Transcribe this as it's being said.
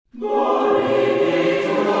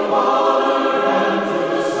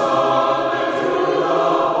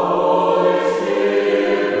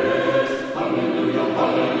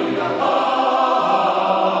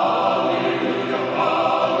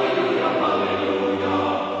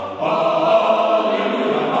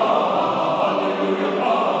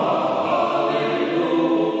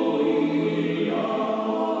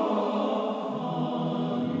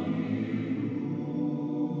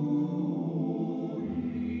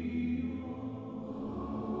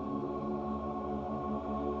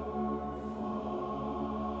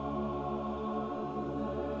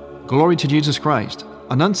Glory to Jesus Christ.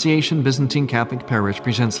 Annunciation Byzantine Catholic Parish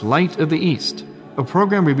presents Light of the East, a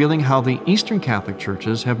program revealing how the Eastern Catholic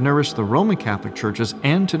churches have nourished the Roman Catholic churches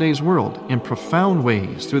and today's world in profound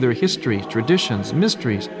ways through their histories, traditions,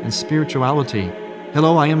 mysteries, and spirituality.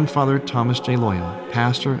 Hello, I am Father Thomas J. Loya,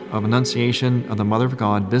 pastor of Annunciation of the Mother of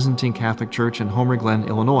God Byzantine Catholic Church in Homer Glen,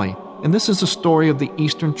 Illinois. And this is the story of the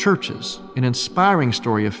Eastern churches, an inspiring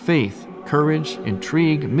story of faith, courage,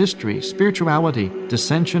 intrigue, mystery, spirituality,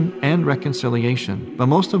 dissension, and reconciliation. But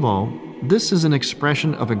most of all, this is an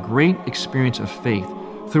expression of a great experience of faith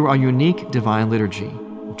through our unique divine liturgy.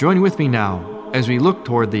 Join with me now as we look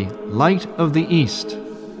toward the Light of the East.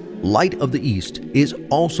 Light of the East is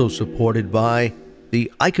also supported by the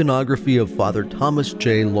iconography of Father Thomas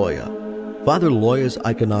J. Loya. Father Loya's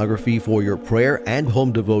iconography for your prayer and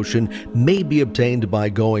home devotion may be obtained by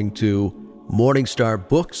going to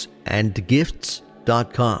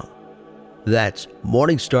morningstarbooksandgifts.com. That's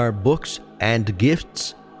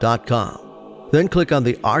morningstarbooksandgifts.com. Then click on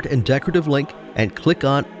the Art and Decorative link and click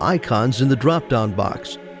on Icons in the drop-down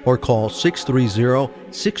box or call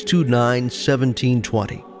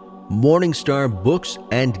 630-629-1720. Morningstar Books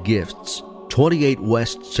and Gifts, 28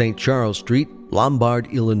 West St. Charles Street, Lombard,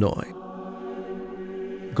 Illinois.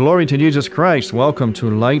 Glory to Jesus Christ. Welcome to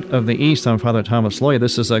Light of the East. I'm Father Thomas Loya.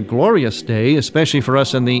 This is a glorious day, especially for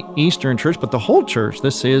us in the Eastern Church, but the whole Church.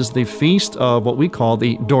 This is the feast of what we call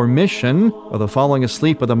the Dormition, or the falling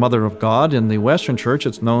asleep of the Mother of God. In the Western Church,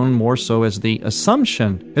 it's known more so as the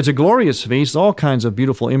Assumption. It's a glorious feast, all kinds of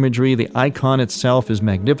beautiful imagery. The icon itself is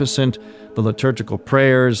magnificent, the liturgical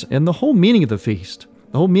prayers, and the whole meaning of the feast.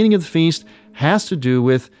 The whole meaning of the feast has to do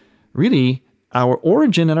with, really, our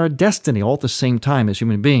origin and our destiny all at the same time as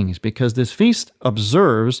human beings, because this feast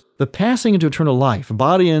observes the passing into eternal life,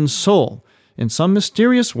 body and soul, in some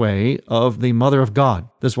mysterious way of the Mother of God.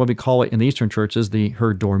 This is what we call it in the Eastern churches,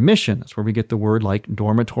 her dormition. That's where we get the word like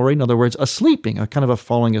dormitory. In other words, a sleeping, a kind of a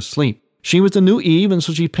falling asleep. She was the new Eve, and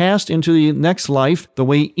so she passed into the next life the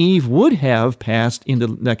way Eve would have passed into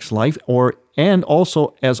the next life, and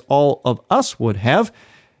also as all of us would have,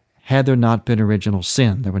 had there not been original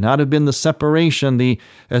sin. There would not have been the separation,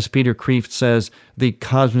 as Peter Kreeft says, the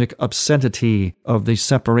cosmic obscenity of the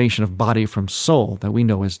separation of body from soul that we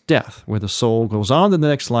know as death, where the soul goes on to the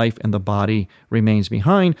next life and the body remains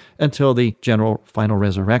behind until the general final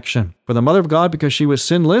resurrection. For the Mother of God, because she was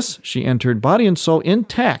sinless, she entered body and soul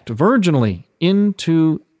intact, virginally,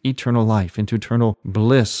 into eternal life, into eternal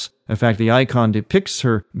bliss. In fact, the icon depicts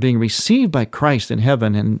her being received by Christ in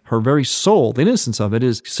heaven, and her very soul, the innocence of it,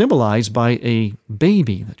 is symbolized by a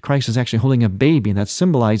baby, that Christ is actually holding a baby, and that's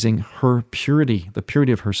symbolizing her purity, the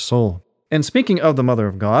purity of her soul. And speaking of the Mother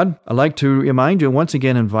of God, I'd like to remind you and once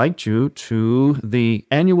again invite you to the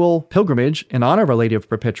annual pilgrimage in honor of Our Lady of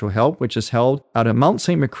Perpetual Help, which is held out at Mount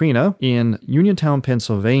St. Macrina in Uniontown,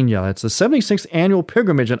 Pennsylvania. It's the 76th annual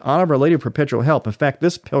pilgrimage in honor of Our Lady of Perpetual Help. In fact,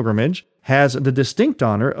 this pilgrimage has the distinct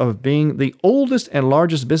honor of being the oldest and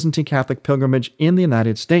largest Byzantine Catholic pilgrimage in the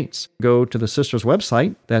United States. Go to the Sisters'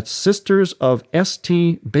 website. That's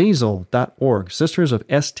sistersofstbasil.org,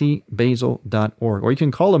 sistersofstbasil.org, or you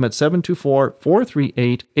can call them at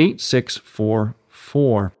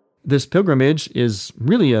 724-438-8644. This pilgrimage is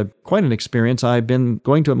really quite an experience. I've been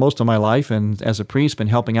going to it most of my life, and as a priest, been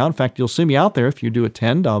helping out. In fact, you'll see me out there if you do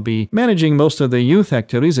attend. I'll be managing most of the youth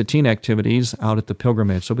activities, the teen activities out at the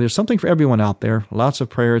pilgrimage. So there's something for everyone out there. Lots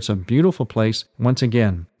of prayer. It's a beautiful place. Once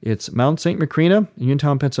again, it's Mount St. Macrina,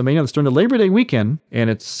 Uniontown, Pennsylvania. It's during the Labor Day weekend,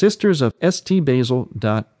 and it's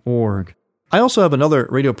sistersofstbasil.org. I also have another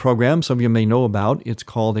radio program some of you may know about. It's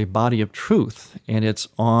called A Body of Truth, and it's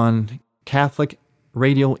on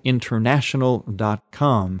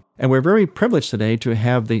CatholicRadioInternational.com. And we're very privileged today to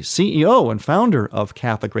have the CEO and founder of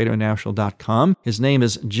CatholicRadioInternational.com. His name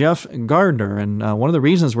is Jeff Gardner, and one of the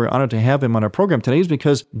reasons we're honored to have him on our program today is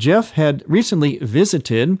because Jeff had recently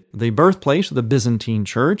visited the birthplace of the Byzantine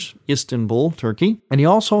Church, Istanbul, Turkey, and he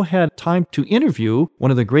also had time to interview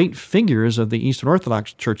one of the great figures of the Eastern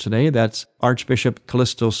Orthodox Church today. That's Archbishop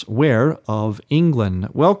Kallistos Ware of England.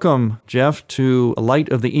 Welcome, Jeff, to Light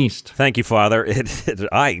of the East. Thank you, Father.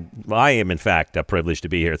 I am, in fact, privileged to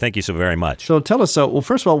be here. Thank you so very much. So tell us, well,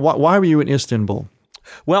 first of all, why were you in Istanbul?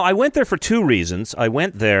 Well, I went there for two reasons. I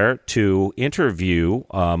went there to interview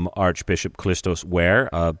Archbishop Kallistos Ware,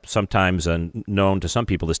 sometimes known to some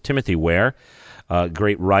people as Timothy Ware, a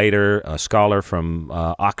great writer, a scholar from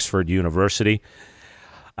Oxford University,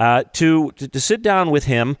 to sit down with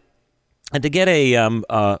him and to get an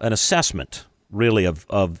assessment, really, of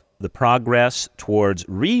the progress towards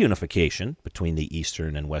reunification between the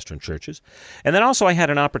Eastern and Western churches. And then also I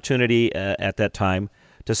had an opportunity at that time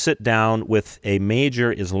to sit down with a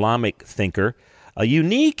major Islamic thinker,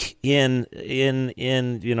 unique in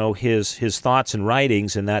his thoughts and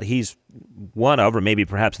writings, in that he's one of, or maybe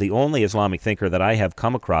perhaps the only Islamic thinker that I have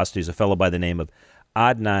come across. He's a fellow by the name of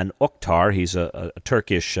Adnan Oktar. He's a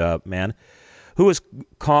Turkish man who is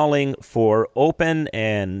calling for open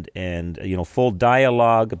and full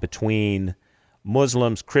dialogue between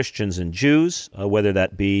Muslims, Christians, and Jews, whether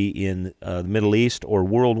that be in the Middle East or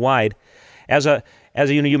worldwide. As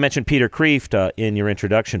you mentioned Peter Kreeft in your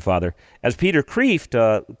introduction, Father. As Peter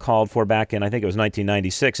Kreeft called for back in, I think it was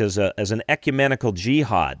 1996, as an ecumenical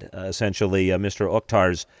jihad. Essentially, Mr.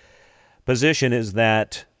 Oktar's position is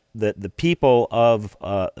that the people of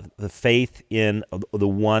the faith in the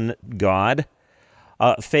one God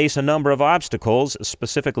face a number of obstacles,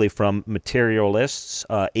 specifically from materialists,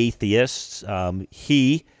 atheists.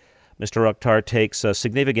 Mr. Oktar takes a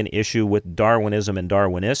significant issue with Darwinism and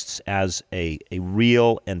Darwinists as a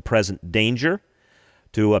real and present danger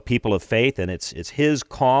to people of faith, and it's his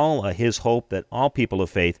call, his hope that all people of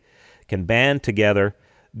faith can band together,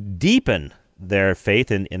 deepen their faith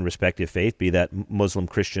in respective faith, be that Muslim,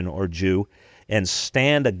 Christian, or Jew, and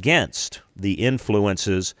stand against the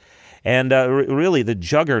influences and really the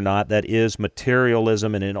juggernaut that is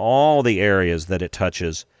materialism, and in all the areas that it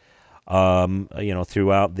touches,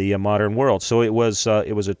 throughout the modern world. So it was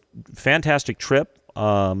a fantastic trip.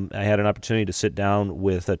 I had an opportunity to sit down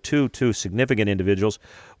with two significant individuals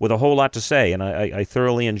with a whole lot to say, and I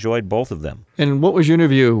thoroughly enjoyed both of them. And what was your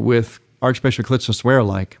interview with Archbishop Kallistos Ware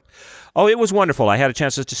like? Oh, it was wonderful. I had a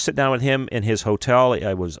chance to sit down with him in his hotel.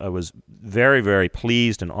 I was very, very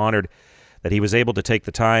pleased and honored that he was able to take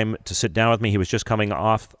the time to sit down with me. He was just coming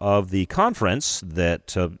off of the conference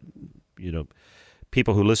that,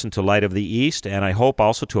 people who listen to Light of the East, and I hope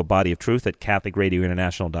also to A Body of Truth at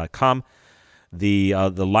CatholicRadioInternational.com, the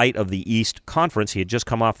Light of the East conference. He had just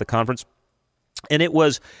come off the conference, and it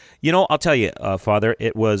was, I'll tell you, Father,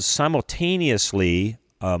 it was simultaneously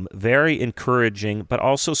very encouraging, but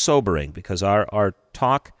also sobering, because our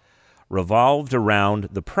talk revolved around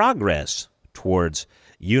the progress towards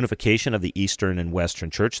unification of the Eastern and Western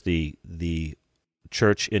Church, the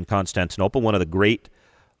church in Constantinople, one of the great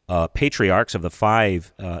patriarchs of the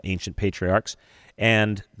five ancient patriarchs,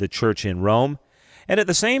 and the church in Rome. And at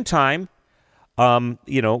the same time,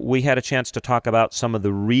 we had a chance to talk about some of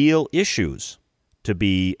the real issues to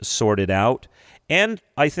be sorted out. And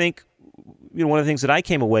I think, one of the things that I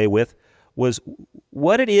came away with was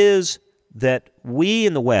what it is that we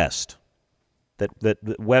in the West,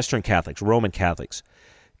 that Western Catholics, Roman Catholics,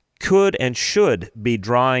 could and should be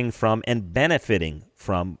drawing from and benefiting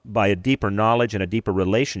from by a deeper knowledge and a deeper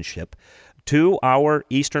relationship to our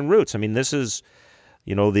Eastern roots. I mean, this is,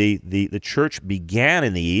 the church began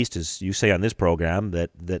in the East, as you say on this program,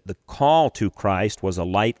 that the call to Christ was a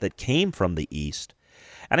light that came from the East.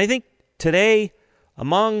 And I think today,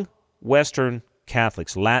 among Western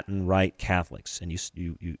Catholics, Latin Rite Catholics, and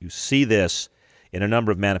you see this in a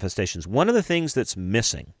number of manifestations, one of the things that's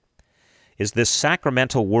missing is this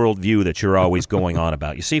sacramental worldview that you're always going on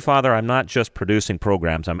about. You see, Father, I'm not just producing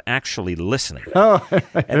programs, I'm actually listening. Oh,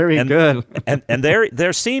 very good. and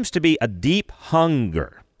there seems to be a deep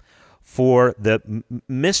hunger for the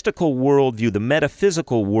mystical worldview, the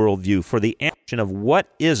metaphysical worldview, for the action of what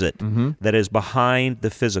is it that is behind the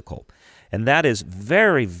physical. And that is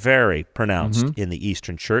very, very pronounced in the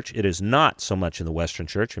Eastern Church. It is not so much in the Western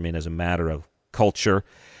Church. I mean, as a matter of culture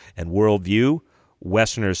and worldview,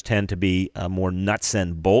 Westerners tend to be more nuts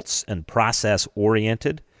and bolts and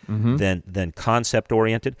process-oriented than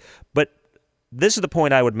concept-oriented. But this is the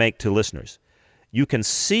point I would make to listeners. You can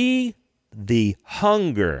see the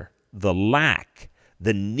hunger, the lack,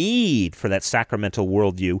 the need for that sacramental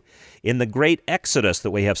worldview in the great exodus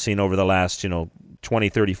that we have seen over the last, 20,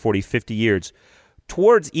 30, 40, 50 years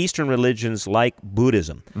towards Eastern religions like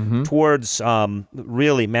Buddhism, towards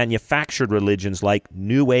really manufactured religions like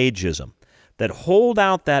New Ageism, that hold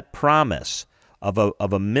out that promise of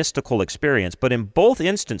a mystical experience. But in both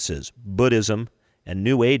instances, Buddhism and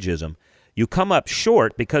New Ageism, you come up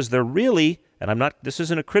short because they're really, and this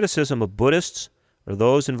isn't a criticism of Buddhists or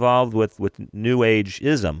those involved with New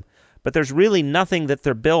Ageism, but there's really nothing that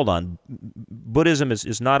they're built on. Buddhism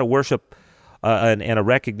is not a worship and a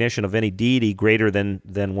recognition of any deity greater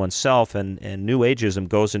than oneself, and New Ageism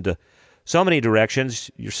goes into so many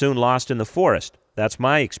directions, you're soon lost in the forest. That's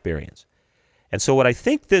my experience. And so what I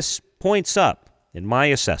think this points up, in my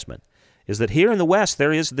assessment, is that here in the West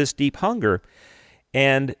there is this deep hunger,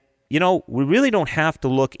 and, we really don't have to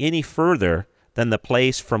look any further than the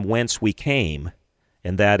place from whence we came,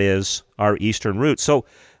 and that is our Eastern roots. So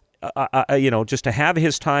just to have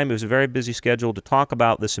his time, it was a very busy schedule, to talk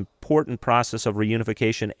about this important process of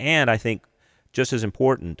reunification, and I think just as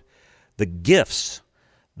important, the gifts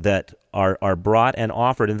that are brought and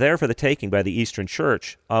offered and there for the taking by the Eastern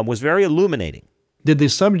Church, was very illuminating. Did the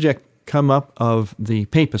subject come up of the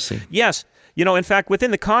papacy? Yes. In fact,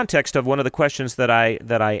 within the context of one of the questions that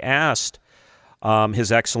I asked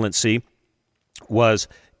His Excellency was,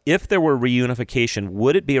 if there were reunification,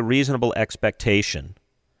 would it be a reasonable expectation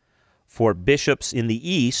for bishops in the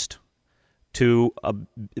East to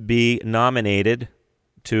be nominated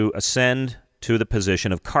to ascend to the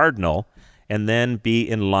position of cardinal and then be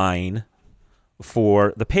in line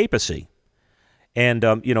for the papacy? And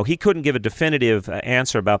he couldn't give a definitive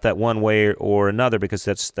answer about that one way or another, because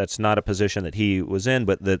that's not a position that he was in.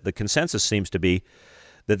 But the consensus seems to be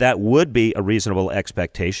that would be a reasonable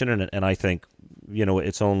expectation, and I think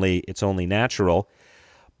it's only natural.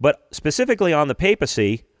 But specifically on the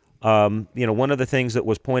papacy, one of the things that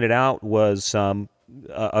was pointed out was a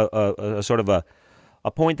sort of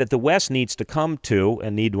a point that the West needs to come to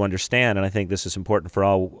and need to understand, and I think this is important for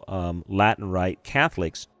all Latin Rite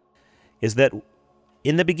Catholics, is that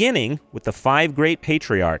in the beginning, with the 5 great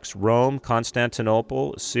patriarchs, Rome,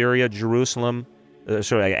 Constantinople, Syria, Jerusalem,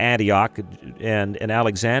 Antioch, and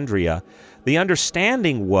Alexandria, the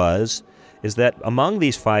understanding is that among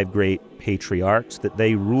these 5 great patriarchs, that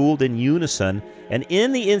they ruled in unison, and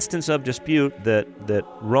in the instance of dispute, that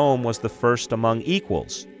Rome was the first among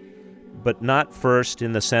equals, but not first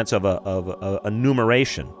in the sense of a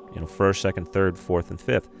numeration, first, second, third, fourth, and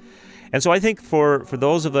fifth. And so I think for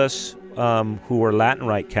those of us who are Latin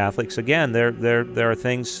Rite Catholics, again, there are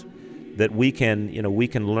things that we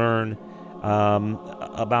can learn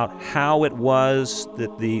about how it was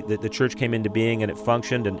that the Church came into being and it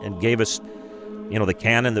functioned and gave us, the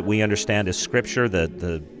canon that we understand as Scripture,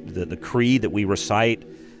 the creed that we recite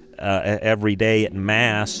every day at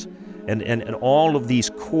Mass, and all of these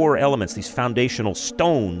core elements, these foundational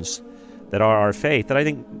stones that are our faith, that I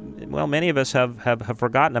think, many of us have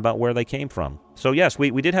forgotten about where they came from. So yes,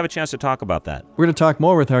 we did have a chance to talk about that. We're going to talk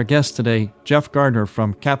more with our guest today, Jeff Gardner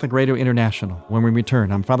from Catholic Radio International. When we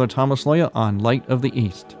return, I'm Father Thomas Loya on Light of the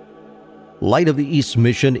East. Light of the East's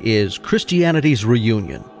mission is Christianity's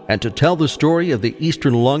reunion. And to tell the story of the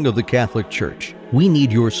Eastern lung of the Catholic Church, we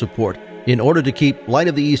need your support in order to keep Light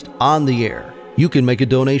of the East on the air. You can make a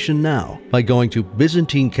donation now by going to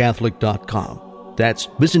ByzantineCatholic.com. That's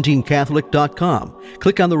ByzantineCatholic.com.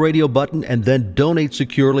 Click on the radio button and then donate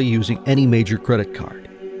securely using any major credit card.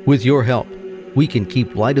 With your help, we can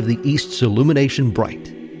keep Light of the East's illumination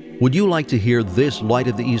bright. Would you like to hear this Light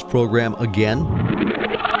of the East program again?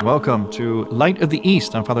 Welcome to Light of the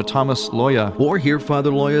East. I'm Father Thomas Loya. Or hear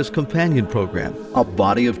Father Loya's companion program, A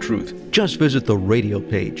Body of Truth. Just visit the radio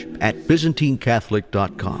page at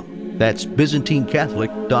ByzantineCatholic.com. That's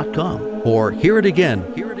ByzantineCatholic.com. Or hear it again.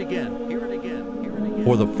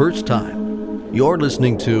 For the first time. You're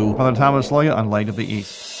listening to Father Thomas Loya on Light of the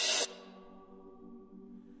East.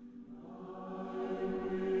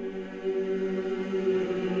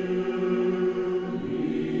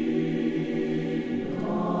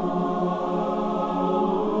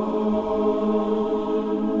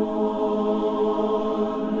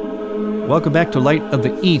 Welcome back to Light of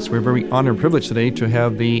the East. We're very honored and privileged today to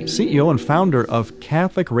have the CEO and founder of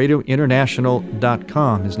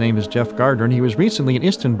CatholicRadioInternational.com. His name is Jeff Gardner, and he was recently in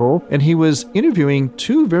Istanbul, and he was interviewing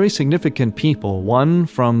 2 very significant people, one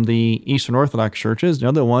from the Eastern Orthodox churches, the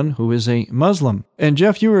other one who is a Muslim. And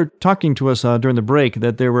Jeff, you were talking to us during the break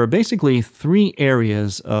that there were basically 3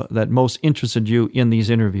 areas that most interested you in these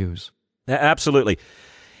interviews. Absolutely.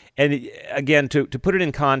 And again, to put it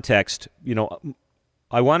in context,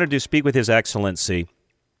 I wanted to speak with His Excellency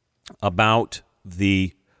about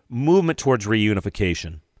the movement towards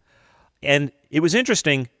reunification. And it was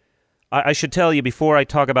interesting. I should tell you, before I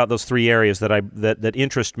talk about those 3 areas that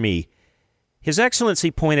interest me, His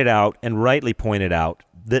Excellency pointed out, and rightly pointed out,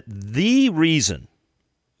 that the reason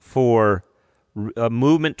for a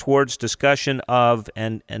movement towards discussion of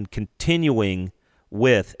and continuing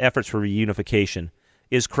with efforts for reunification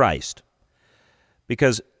is Christ.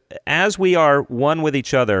 Because as we are one with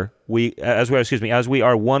each other, as we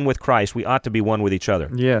are one with Christ, we ought to be one with each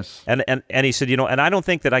other. Yes. And he said, and I don't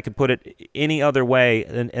think that I could put it any other way,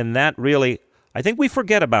 and that really, I think we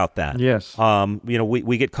forget about that. Yes.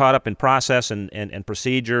 We get caught up in process and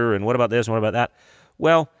procedure, and what about this and what about that?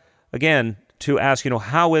 Well, again, to ask,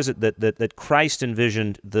 how is it that Christ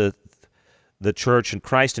envisioned the church and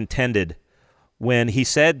Christ intended when he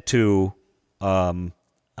said to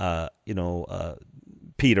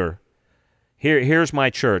Peter, Here's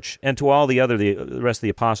my church, and to all the rest of the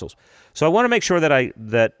apostles. So I want to make sure that I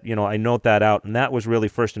note that out, and that was really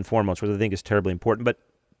first and foremost, which I think is terribly important.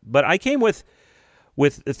 But I came with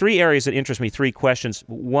three areas that interest me, three questions.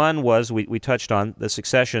 One was we touched on the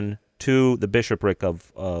succession to the bishopric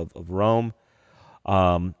of Rome.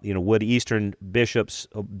 Would Eastern bishops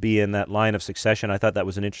be in that line of succession? I thought that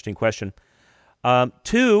was an interesting question.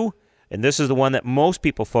 Two, and this is the one that most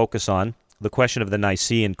people focus on, the question of the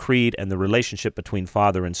Nicene Creed and the relationship between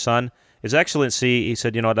Father and Son. His Excellency, he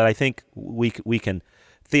said, that I think we can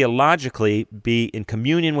theologically be in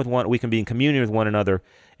communion with one. We can be in communion with one another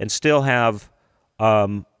and still have,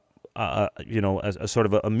 a sort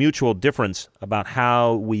of a mutual difference about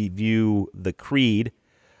how we view the creed.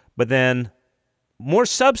 But then, more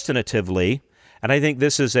substantively, and I think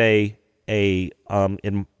this is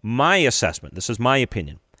in my assessment, this is my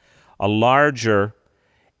opinion, a larger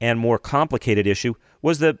and more complicated issue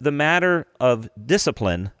was the matter of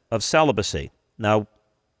discipline of celibacy. Now,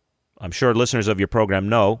 I'm sure listeners of your program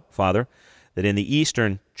know, Father, that in the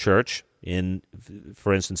Eastern Church,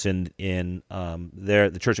 for instance, in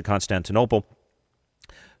the Church of Constantinople,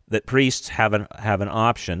 that priests have an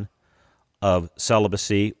option of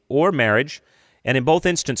celibacy or marriage, and in both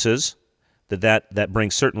instances, that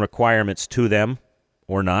brings certain requirements to them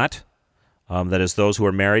or not. That is, those who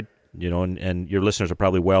are married, and your listeners are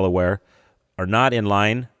probably well aware, are not in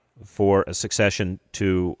line for a succession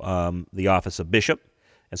to the office of bishop,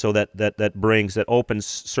 and so that opens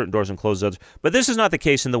certain doors and closes others. But this is not the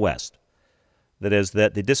case in the West. That is,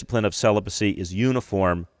 that the discipline of celibacy is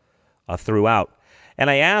uniform throughout. And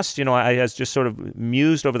I asked, I was just sort of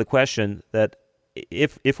mused over the question that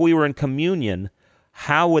if we were in communion,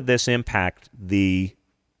 how would this impact this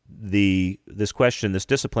question, this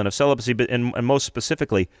discipline of celibacy? But and most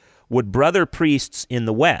specifically, would brother priests in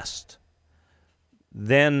the West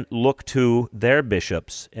then look to their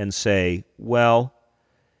bishops and say, well,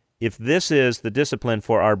 if this is the discipline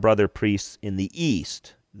for our brother priests in the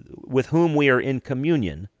East, with whom we are in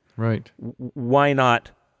communion, right? Why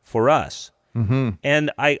not for us? Mm-hmm. And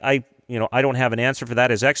I don't have an answer for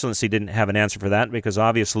that. His Excellency didn't have an answer for that, because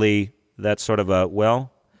obviously that's sort of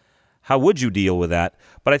how would you deal with that?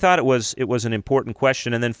 But I thought it was an important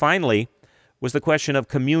question. And then finally was the question of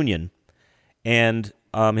communion. And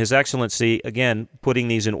His Excellency, again, putting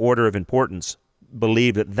these in order of importance,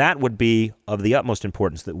 believed that would be of the utmost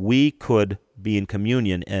importance, that we could be in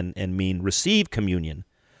communion and receive communion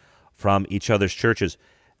from each other's churches,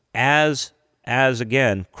 as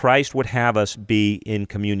again, Christ would have us be in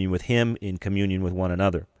communion with Him, in communion with one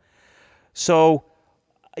another. So,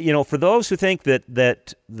 for those who think that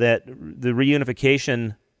the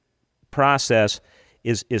reunification process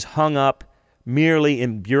is hung up merely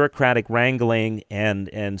in bureaucratic wrangling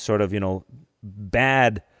and sort of,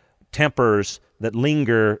 bad tempers that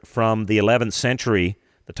linger from the 11th century,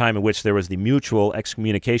 the time in which there was the mutual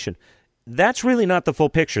excommunication, that's really not the full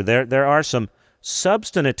picture. There are some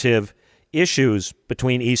substantive issues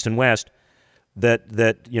between East and West that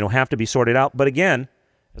have to be sorted out. But again,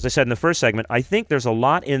 as I said in the first segment, I think there's a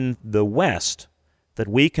lot in the West that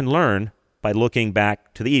we can learn by looking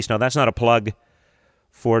back to the East. Now, that's not a plug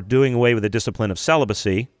for doing away with the discipline of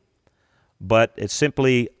celibacy, but it's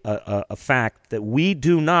simply a fact that we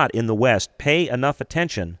do not, in the West, pay enough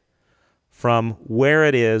attention from where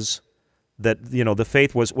it is that the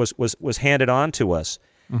faith was handed on to us,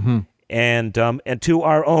 mm-hmm. and to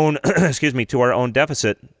our own to our own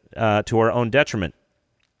deficit, to our own detriment.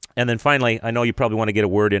 And then finally, I know you probably want to get a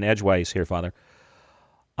word in edgewise here, Father.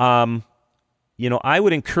 I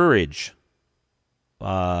would encourage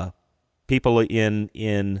people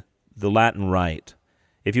in the Latin Rite,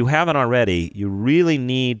 if you haven't already, you really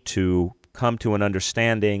need to come to an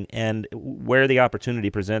understanding, and where the opportunity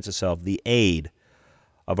presents itself, the aid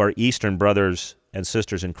of our Eastern brothers and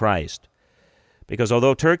sisters in Christ. Because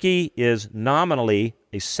although Turkey is nominally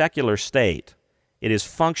a secular state, it is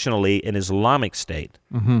functionally an Islamic state.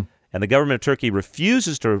 Mm-hmm. And the government of Turkey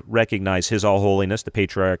refuses to recognize His All Holiness, the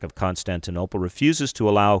Patriarch of Constantinople, refuses to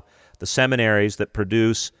allow the seminaries that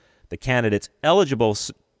produce the candidates eligible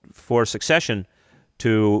for succession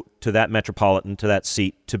to that metropolitan, to that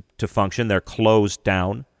seat, to function. They're closed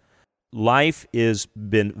down. Life has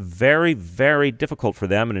been very, very difficult for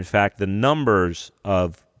them, and in fact, the numbers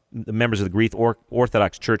of the members of the Greek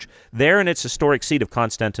Orthodox Church there in its historic seat of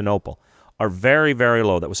Constantinople are very, very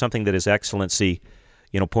low. That was something that His Excellency,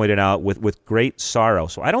 pointed out with great sorrow.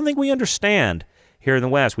 So I don't think we understand here in the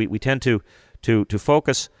West. We tend to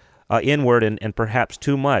focus inward and perhaps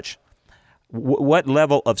too much. What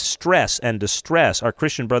level of stress and distress our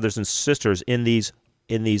Christian brothers and sisters in these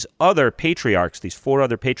in these other patriarchs, these 4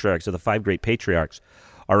 other patriarchs of the 5 great patriarchs,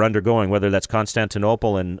 are undergoing, whether that's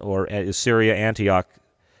Constantinople or Syria, Antioch,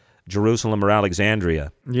 Jerusalem, or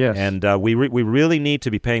Alexandria. Yes. And we really need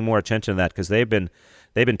to be paying more attention to that, because they've been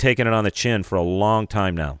taking it on the chin for a long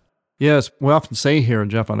time now. Yes, we often say here,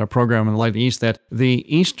 Jeff, on our program in the Light of the East, that the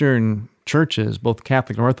Eastern churches, both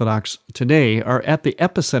Catholic and Orthodox, today are at the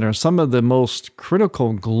epicenter of some of the most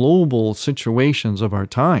critical global situations of our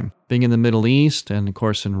time. Being in the Middle East and, of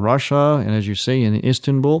course, in Russia, and as you say, in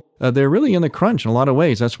Istanbul, they're really in the crunch in a lot of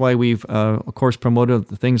ways. That's why we've, of course, promoted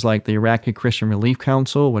things like the Iraqi Christian Relief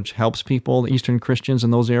Council, which helps people, Eastern Christians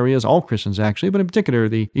in those areas, all Christians actually, but in particular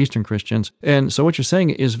the Eastern Christians. And so what you're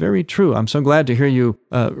saying is very true. I'm so glad to hear you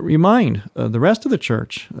remind the rest of the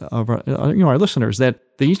church, of our listeners, that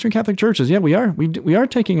the Eastern Catholic churches, we are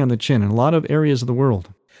taking on the chin in a lot of areas of the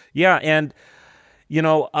world. Yeah, and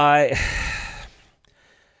I'm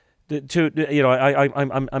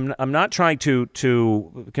not trying to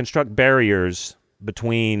construct barriers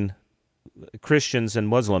between Christians and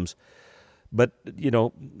Muslims, but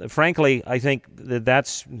frankly, I think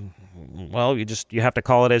that's you have to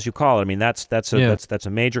call it as you call it. I mean, that's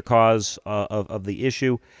a major cause of the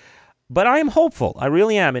issue. But I am hopeful. I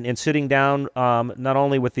really am. In sitting down, not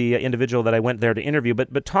only with the individual that I went there to interview,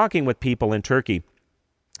 but talking with people in Turkey,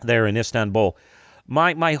 there in Istanbul.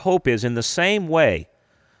 My hope is, in the same way,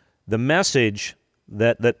 the message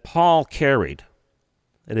that Paul carried,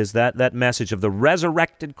 it is that message of the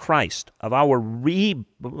resurrected Christ, of our rebirth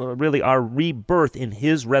in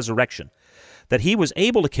his resurrection, that he was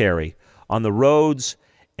able to carry on the roads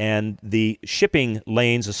and the shipping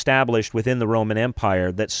lanes established within the Roman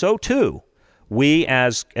Empire, that so too we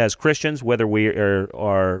as Christians, whether we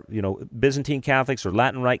are Byzantine Catholics or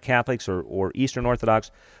Latin Rite Catholics or Eastern Orthodox,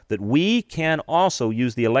 that we can also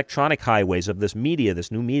use the electronic highways of this media, this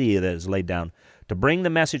new media that is laid down, to bring the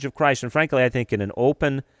message of Christ. And frankly, I think in an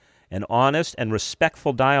open and honest and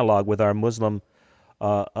respectful dialogue with our Muslim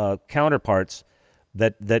counterparts,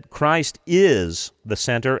 that Christ is the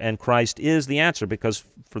center and Christ is the answer. Because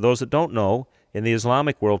for those that don't know, in the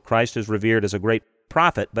Islamic world, Christ is revered as a great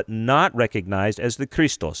prophet, but not recognized as the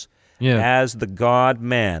Christos, as the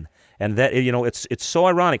God-man. And that, it's so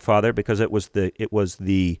ironic, Father, because it was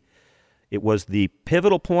the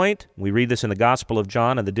pivotal point. We read this in the Gospel of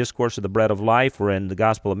John and the Discourse of the Bread of Life, or in the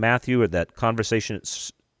Gospel of Matthew, or that conversation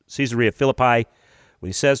at Caesarea Philippi, when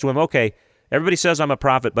he says to him, okay, everybody says I'm a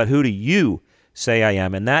prophet, but who do you say I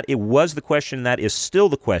am? And that it was the question, that is still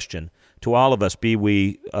the question to all of us, be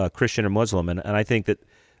we Christian or Muslim. And I think that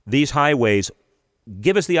these highways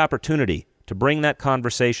give us the opportunity to bring that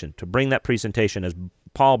conversation, to bring that presentation, as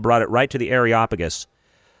Paul brought it right to the Areopagus,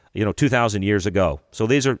 2,000 years ago. So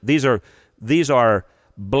these are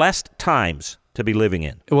blessed times to be living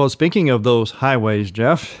in. Well, speaking of those highways,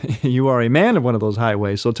 Jeff, you are a man of one of those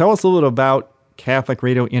highways. So tell us a little bit about Catholic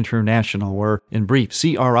Radio International, or in brief,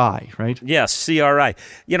 CRI, right? Yes, CRI.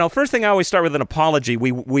 First thing, I always start with an apology.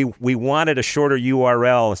 We wanted a shorter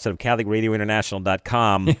URL instead of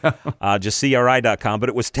CatholicRadioInternational.com, just CRI.com, but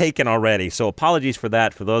it was taken already. So apologies for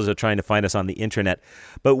that, for those that are trying to find us on the internet.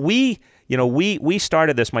 But we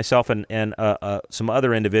started this, myself and some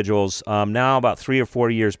other individuals, now about 3 or 4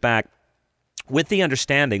 years back, with the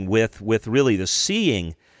understanding, with really the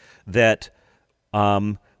seeing that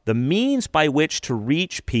the means by which to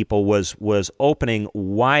reach people was opening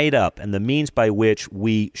wide up, and the means by which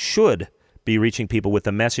we should be reaching people with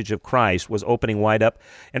the message of Christ was opening wide up.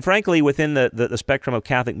 And frankly, within the spectrum of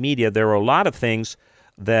Catholic media, there are a lot of things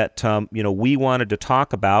that we wanted to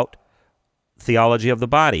talk about. Theology of the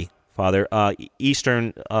body, Father,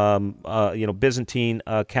 Eastern, Byzantine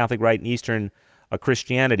Catholic Rite and Eastern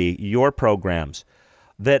Christianity, your programs,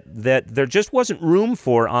 that there just wasn't room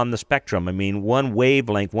for on the spectrum. I mean, one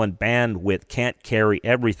wavelength, one bandwidth can't carry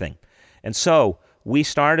everything. And so we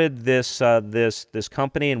started this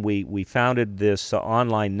company, and we founded this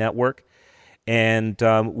online network. And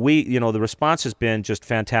the response has been just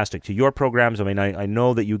fantastic to your programs. I mean, I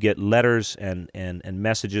know that you get letters and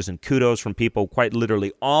messages and kudos from people quite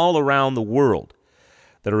literally all around the world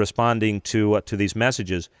that are responding to these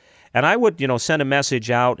messages. And I would, send a message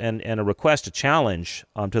out and a request, a challenge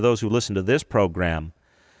to those who listen to this program,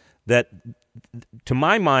 that, to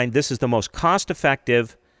my mind, this is the most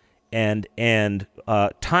cost-effective and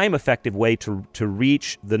time-effective way to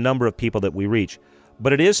reach the number of people that we reach.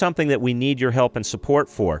 But it is something that we need your help and support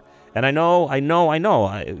for. And I know,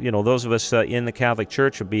 those of us in the Catholic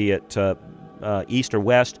Church, be it East or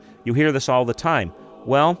West, you hear this all the time.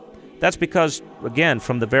 Well, that's because, again,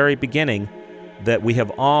 from the very beginning, that we have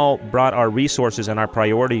all brought our resources and our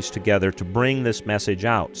priorities together to bring this message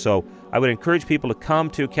out. So I would encourage people to come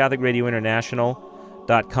to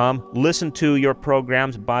CatholicRadioInternational.com, listen to your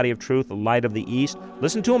programs, Body of Truth, The Light of the East.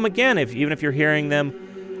 Listen to them again, even if you're hearing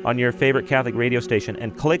them on your favorite Catholic radio station,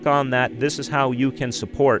 and click on that. This is how you can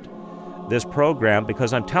support this program,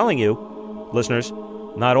 because I'm telling you, listeners,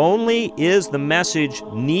 not only is the message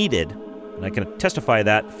needed, and I can testify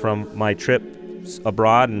that from my trip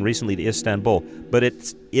abroad and recently to Istanbul, but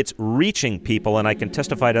it's reaching people, and I can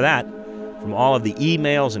testify to that from all of the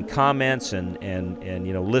emails and comments and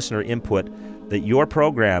listener input that your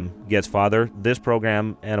program gets, Father, this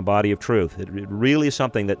program, and a Body of Truth. It really is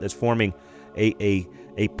something that's forming a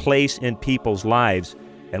place in people's lives,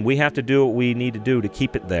 and we have to do what we need to do to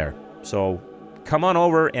keep it there. So come on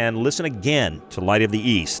over and listen again to Light of the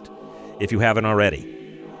East if you haven't already.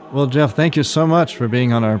 Well, Jeff, thank you so much for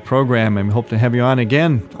being on our program, and we hope to have you on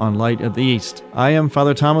again on Light of the East. I am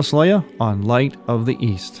Father Thomas Loya on Light of the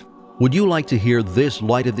East. Would you like to hear this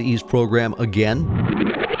Light of the East program again?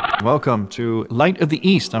 Welcome to Light of the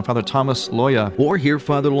East. I'm Father Thomas Loya. Or hear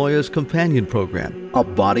Father Loya's companion program, A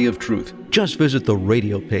Body of Truth. Just visit the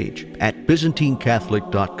radio page at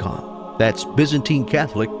ByzantineCatholic.com. That's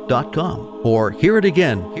ByzantineCatholic.com. Or hear it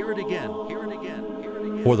again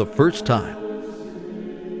for the first time.